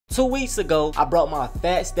2 weeks ago, I brought my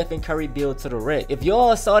fat Stephen Curry build to the wreck. If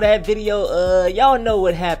y'all saw that video, y'all know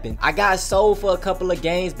what happened. I got sold for a couple of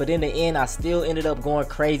games, but in the end, I still ended up going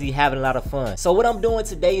crazy, having a lot of fun. So what I'm doing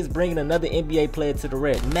today is bringing another NBA player to the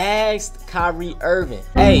wreck. Masked Kyrie Irving.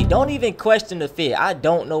 Hey, don't even question the fit. I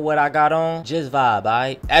don't know what I got on. Just vibe,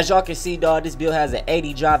 alright? As y'all can see, dog, this build has an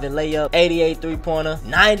 80 driving layup, 88 three-pointer,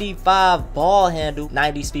 95 ball handle,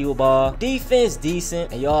 90 speed with ball. Defense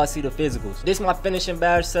decent, and y'all see the physicals. This my finishing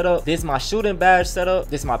badge setup. This my shooting badge setup.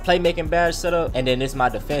 This my playmaking badge setup. And then this my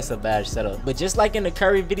defensive badge setup. But just like in the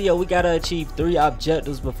Curry video, we gotta achieve 3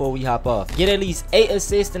 objectives before we hop off. Get at least 8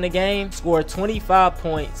 assists in the game, score 25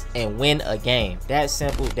 points, and win a game. That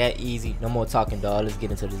simple, that easy. No more talking, dog. Let's get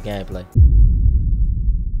into this gameplay.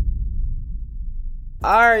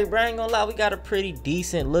 Alright, bro, I ain't gonna lie, we got a pretty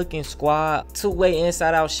decent looking squad. Two-way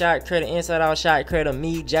inside-out shot creator, inside-out shot creator,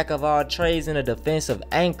 me, jack of all trades, and a defensive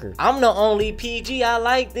anchor. I'm the only PG. I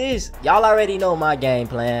like this. Y'all already know my game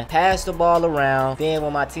plan. Pass the ball around, then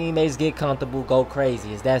when my teammates get comfortable, go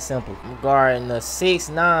crazy. It's that simple. I'm guarding the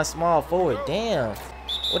 6'9" small forward. Damn.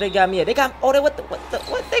 What they got me at? They got, oh,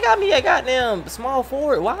 what they got me at? Goddamn small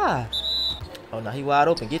forward. Why? Oh, no, he wide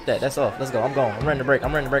open. Get that. That's off. Let's go. I'm going. I'm running the break.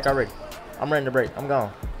 I'm running the break already. I'm ready to break. I'm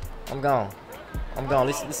gone. I'm gone. I'm gone.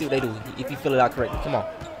 Let's see what they do. If you fill it out correctly. Come on.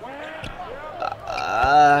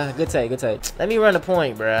 Good take. Good take. Let me run the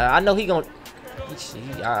point, bro. I know he gonna.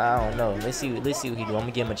 I don't know. Let's see what he do. I'm gonna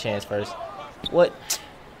give him a chance first. What?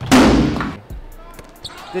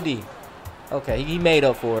 Good D. Okay, he made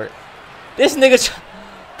up for it. This nigga.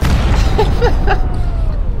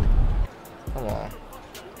 Come on.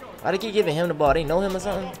 Why they keep giving him the ball? They know him or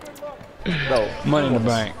something? Bro. Money in the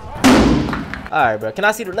bank. Alright, bro. Can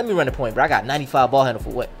I see the? Let me run the point, bro. I got 95 ball handle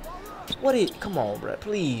for what? What is? Come on, bro.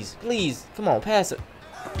 Please, please. Come on, pass it.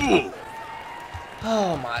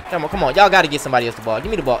 Oh my. Come on. Y'all got to get somebody else the ball. Give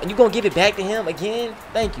me the ball. And you gonna give it back to him again?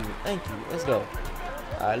 Thank you. Thank you. Let's go.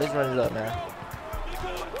 Alright, let's run it up, man.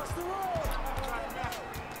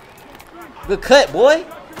 Good cut, boy.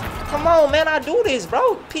 Come on, man. I do this,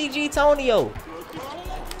 bro. PG Tonio.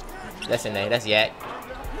 That's in there. That's Yak.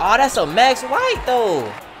 Oh, that's a Max White, though.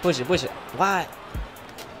 Push it, push it. Why?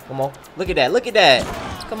 Come on. Look at that. Look at that.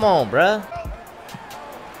 Come on, bruh.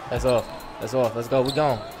 That's off. That's off. Let's go. We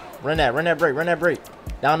gone. Run that. Run that break. Run that break.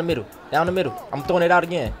 Down the middle. Down the middle. I'm throwing it out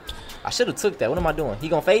again. I should have took that. What am I doing? He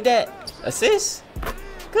gonna fade that? Assist?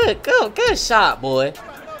 Good, good, good shot, boy.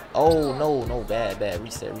 Oh, no, no. Bad, bad.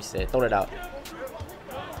 Reset, reset. Throw it out.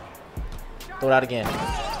 Throw it out again.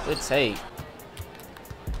 Good take.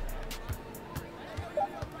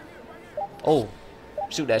 Oh.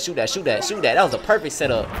 Shoot that, shoot that, shoot that, shoot that. That was a perfect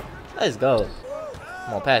setup. Let's go.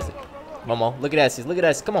 Come on, pass it. Momo, look at that assist. Look at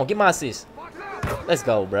that. Come on, get my assist. Let's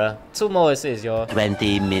go, bruh. 2 more assists, y'all.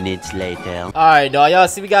 20 minutes later. Alright, dog. Y'all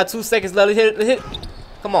see we got 2 seconds left. Let's hit it. Let's hit it.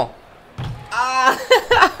 Come on.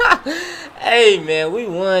 Hey, man, we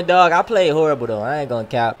won, dog. I played horrible, though. I ain't gonna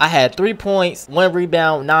cap. I had 3 points, 1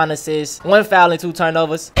 rebound, 9 assists, 1 foul, and 2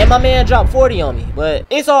 turnovers. And my man dropped 40 on me, but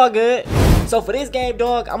it's all good. So for this game,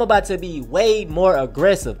 dog, I'm about to be way more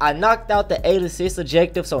aggressive. I knocked out the 8 assist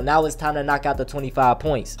objective, so now it's time to knock out the 25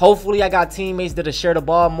 points. Hopefully, I got teammates that'll share the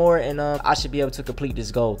ball more, and I should be able to complete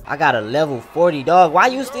this goal. I got a level 40, dog. Why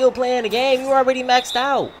you still playing the game? You already maxed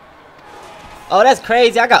out. Oh, that's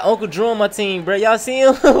crazy. I got Uncle Drew on my team, bro. Y'all see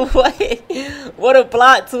him? What a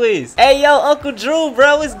plot twist. Hey, yo, Uncle Drew,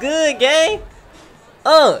 bro. It's good, gang.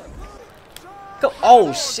 Oh,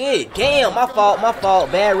 shit. Damn, my fault, my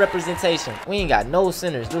fault. Bad representation. We ain't got no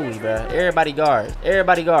centers, do we, bro? Everybody guards.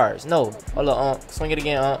 Everybody guards. No. Hold up, swing it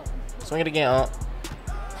again, Swing it again,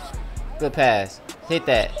 Good pass. Hit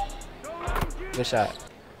that. Good shot.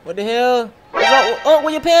 What the hell? What's up?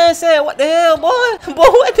 What your parents said? What the hell, boy? Boy,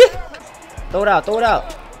 what the... Throw it out, throw it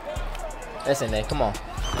out. That's in there. Come on.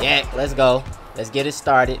 Yeah, let's go. Let's get it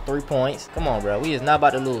started. 3 points. Come on, bro. We is not about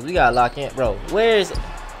to lose. We gotta lock in. Bro, where is it?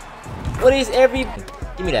 What is every...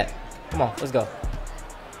 Give me that. Come on, let's go.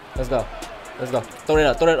 Let's go. Let's go. Throw it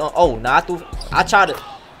up, throw it on. Oh, nah, I tried to...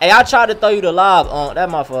 Hey, I tried to throw you the lob on. That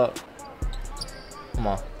my fault. Come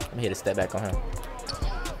on. Let me hit a step back on him.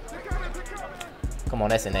 Come on,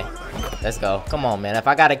 that's in there. Let's go. Come on, man. If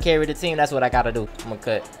I gotta carry the team, that's what I gotta do. I'm gonna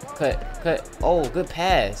cut. Oh, good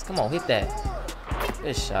pass. Come on, hit that.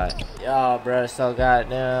 Good shot. Y'all, bro, so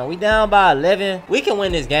goddamn. We down by 11. We can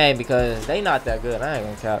win this game because they not that good. I ain't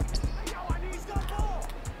gonna cap.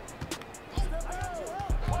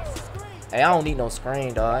 Hey, I don't need no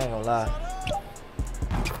screen, dog. I ain't gonna lie.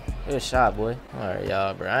 Good shot, boy. Alright,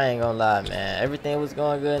 y'all, bro. I ain't gonna lie, man. Everything was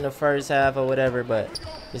going good in the first half or whatever, but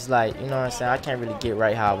it's like, you know what I'm saying? I can't really get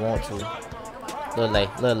right how I want to. Little late,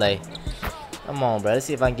 little late. Come on, bro. Let's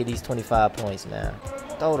see if I can get these 25 points, man.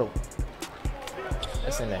 Throw the...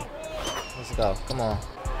 What's in there? Let's go. Come on.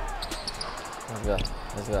 Let's go.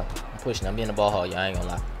 Let's go. I'm pushing. I'm being the ball hog, y'all. I ain't gonna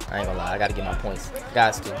lie. I gotta get my points.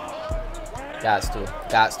 Gots to.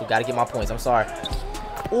 Gotta get my points. I'm sorry.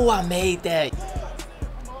 Oh, I made that.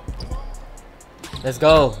 Let's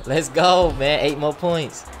go. Let's go, man. 8 more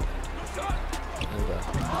points. Here we go.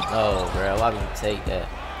 Oh, bro. Why would you take that?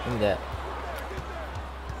 Give me that.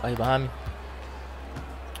 Oh, you behind me?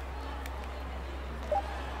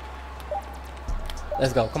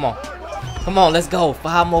 Let's go. Come on. Come on. Let's go.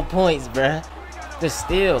 5 more points, bruh. Just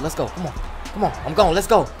still. Let's go. Come on. Come on. I'm going. Let's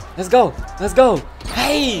go. Let's go. Let's go.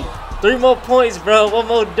 Hey. 3 more points, bro. 1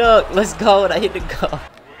 more duck. Let's go. And I hit the goal.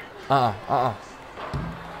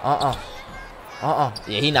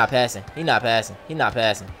 Yeah, he not passing. He not passing. He not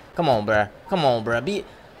passing. Come on, bruh. Come on, bruh. Be...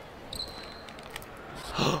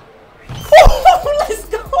 Let's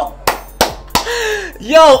go.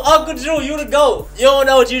 Yo, Uncle Drew, you the GOAT. You don't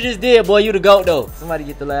know what you just did, boy. You the GOAT, though. Somebody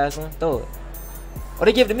get the last one. Throw it. Oh,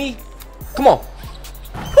 they give it to me. Come on.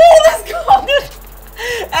 Oh, let's go.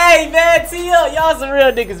 Hey, man, T.O. Y'all some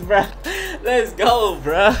real niggas, bro. Let's go,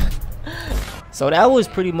 bro. So that was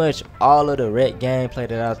pretty much all of the rec gameplay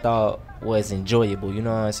that I thought was enjoyable. You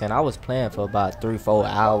know what I'm saying? I was playing for about 3-4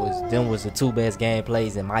 hours. Them was the 2 best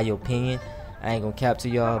gameplays in my opinion. I ain't gonna cap to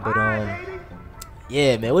y'all, but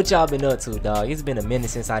yeah, man, what y'all been up to, dog? It's been a minute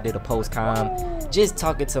since I did a post-com. Just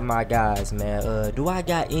talking to my guys, man. Do I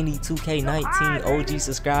got any 2K19 OG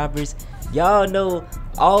subscribers? Y'all know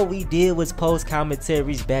all we did was post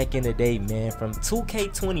commentaries back in the day, man. From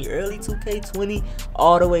 2K20, early 2K20,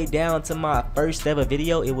 all the way down to my first ever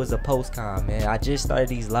video, it was a post-com, man. I just started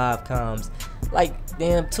these live comms like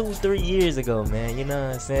damn 2-3 years ago, man. You know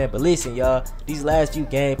what I'm saying? But listen, y'all, these last few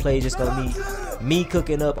gameplays just gonna be me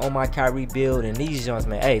cooking up on my Kyrie build and these joints,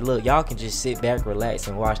 man. Hey, look, y'all can just sit back, relax,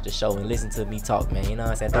 and watch the show and listen to me talk, man. You know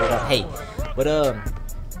what I'm saying? Throw it up. Hey, but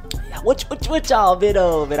what y'all been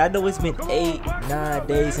on, man? I know it's been 8-9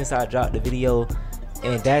 days since I dropped the video,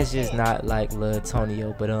 and that's just not like Lil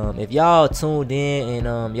Tonio. But if y'all tuned in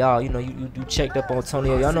and y'all, you know, you checked up on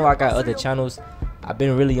Tonio, y'all know I got other channels. I've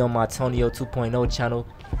been really on my Tonio 2.0 channel,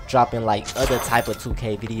 dropping like other type of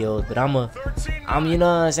 2K videos. But I'm you know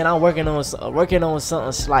what I'm saying, I'm working on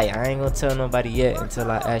something slight. I ain't gonna tell nobody yet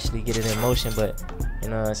until I actually get it in motion. But you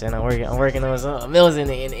know what I'm saying, I'm working on something else in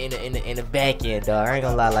the back end, dog. I ain't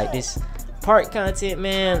gonna lie, like this park content,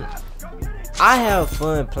 man. I have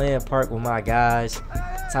fun playing park with my guys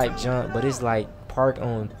type junk, but it's like park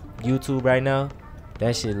on YouTube right now.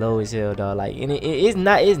 That shit low as hell, dog. Like, and it's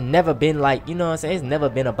never been like, you know what I'm saying, it's never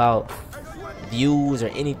been about views or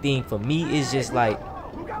anything for me. It's just like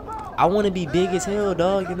I want to be big as hell,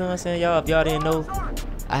 dog. You know what I'm saying, y'all? If y'all didn't know,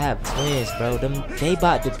 I have twins, bro. They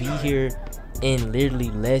about to be here in literally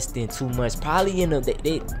less than 2 months. Probably in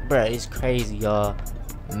bro, it's crazy, y'all.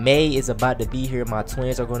 May is about to be here. My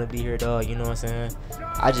twins are gonna be here, dog. You know what I'm saying?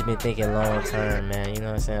 I just been thinking long term, man. You know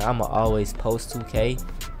what I'm saying? I'ma always post 2K,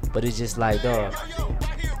 but it's just like, dog,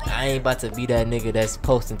 I ain't about to be that nigga that's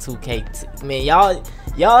posting 2K. Man,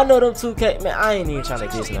 y'all know them 2K. Man, I ain't even trying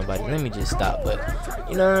to diss nobody. Let me just stop. But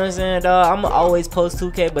you know what I'm saying, dog? I'ma always post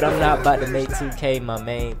 2K, but I'm not about to make 2K my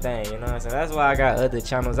main thing. You know what I'm saying? That's why I got other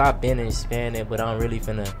channels. I've been expanding, but I'm really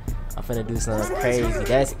finna do something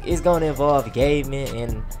crazy. It's gonna involve gaming,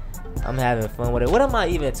 and I'm having fun with it. What am I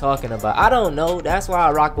even talking about? I don't know. That's why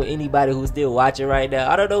I rock with anybody who's still watching right now.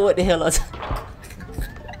 I don't know what the hell I'm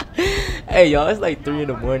Hey, y'all, it's like 3 in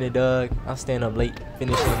the morning, dog. I'm staying up late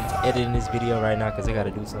finishing editing this video right now because I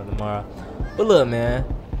gotta do something tomorrow. But look, man,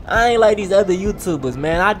 I ain't like these other YouTubers,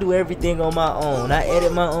 man. I do everything on my own. I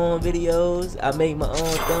edit my own videos. I make my own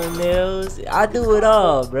thumbnails. I do it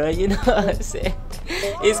all, bro. You know what I'm saying?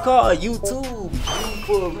 It's called YouTube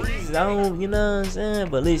for a reason. I don't, you know what I'm saying?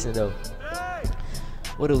 But listen, though.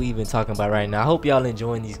 What are we even talking about right now? I hope y'all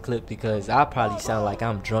enjoying these clips because I probably sound like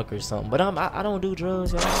I'm drunk or something. But I don't do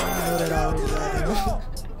drugs, y'all. I know that already.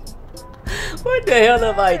 What the hell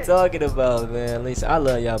am I talking about, man? Listen, I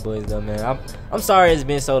love y'all boys though, man. I'm sorry it's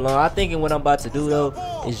been so long. I think what I'm about to do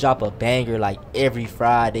though is drop a banger like every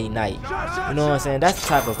Friday night. You know what I'm saying? That's the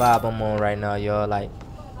type of vibe I'm on right now, y'all. Like,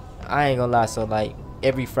 I ain't gonna lie. So like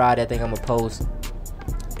every Friday I think I'm gonna post,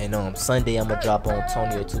 and Sunday I'm gonna drop on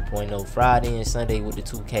Tonio 2.0. Friday and Sunday with the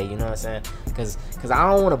 2K. You know what I'm saying? Cause I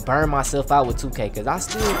don't want to burn myself out with 2K. Cause I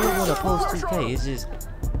still do want to post 2K. It's just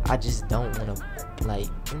I just don't want to, like,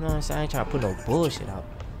 you know what I'm saying? I ain't trying to put no bullshit out.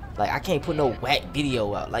 Like, I can't put no whack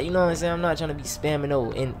video out. Like, you know what I'm saying? I'm not trying to be spamming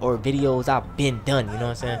or videos I've been done. You know what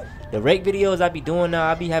I'm saying? The rec videos I be doing now,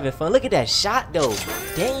 I be having fun. Look at that shot though.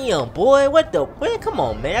 Damn, boy, what the? Man, come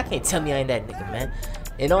on, man. I can't tell me I ain't that nigga, man.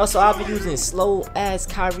 And also, I've been using slow ass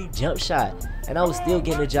Kyrie jump shot, and I was still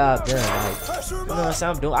getting the job done. Like, you know what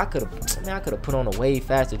I'm saying? I could have put on a way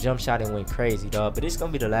faster jump shot and went crazy, dog. But it's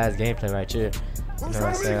gonna be the last gameplay right here. You know what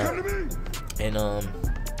I'm saying? And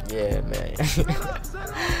yeah, man.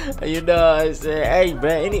 You know what I'm saying?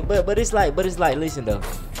 Hey, bro. But it's like, listen though.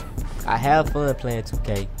 I have fun playing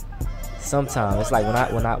 2K. Sometimes it's like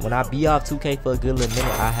when I be off 2K for a good little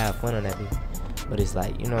minute, I have fun on that bitch. But it's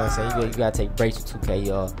like, you know what I'm saying, you gotta take breaks with 2K,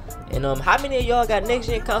 y'all. And how many of y'all got next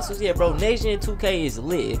gen consoles here, bro? Next gen 2K is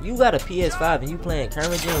lit. If you got a PS5 and you playing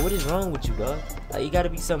current gen, what is wrong with you, dog? Like, you gotta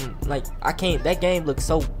be something, like, I can't, that game looks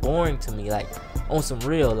so boring to me, like, on some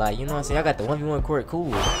real, like, you know what I'm saying? I got the 1v1 court,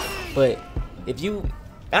 cool. But if you,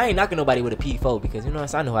 I ain't knocking nobody with a P4 because, you know what I'm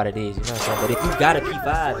saying, I know how that is, you know what I'm saying? But if you got a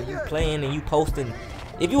P5 and you playing and you posting,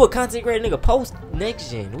 if you a content creator nigga, post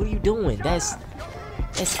next gen. What are you doing? That's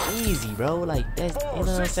easy, bro. Like, that's, you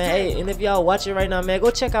know what I'm saying? Hey, and if y'all watching right now, man,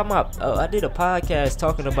 go check out my I did a podcast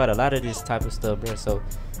talking about a lot of this type of stuff, bro. So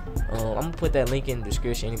I'm gonna put that link in the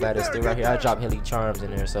description. Anybody that's still right here, I drop Hilly Charms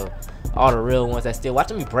in there. So all the real ones that still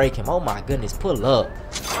watching me break him. Oh my goodness, pull up.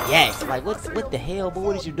 Yes. Like, what the hell, boy?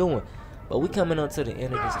 What is you doing? But we coming up to the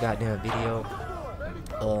end of this goddamn video.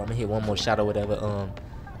 I'm gonna hit one more shot or whatever.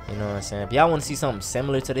 You know what I'm saying? If y'all want to see something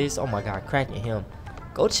similar to this, oh my god, cracking him.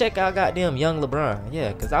 Go check out goddamn Young LeBron.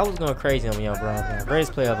 Yeah, because I was going crazy on Young LeBron, man.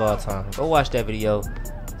 Greatest player of all time. Go watch that video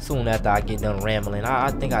soon after I get done rambling.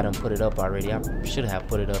 I think I done put it up already. I should have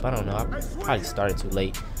put it up. I don't know. I probably started too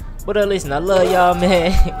late. But listen, I love y'all,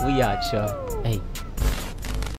 man. We out, y'all. Hey.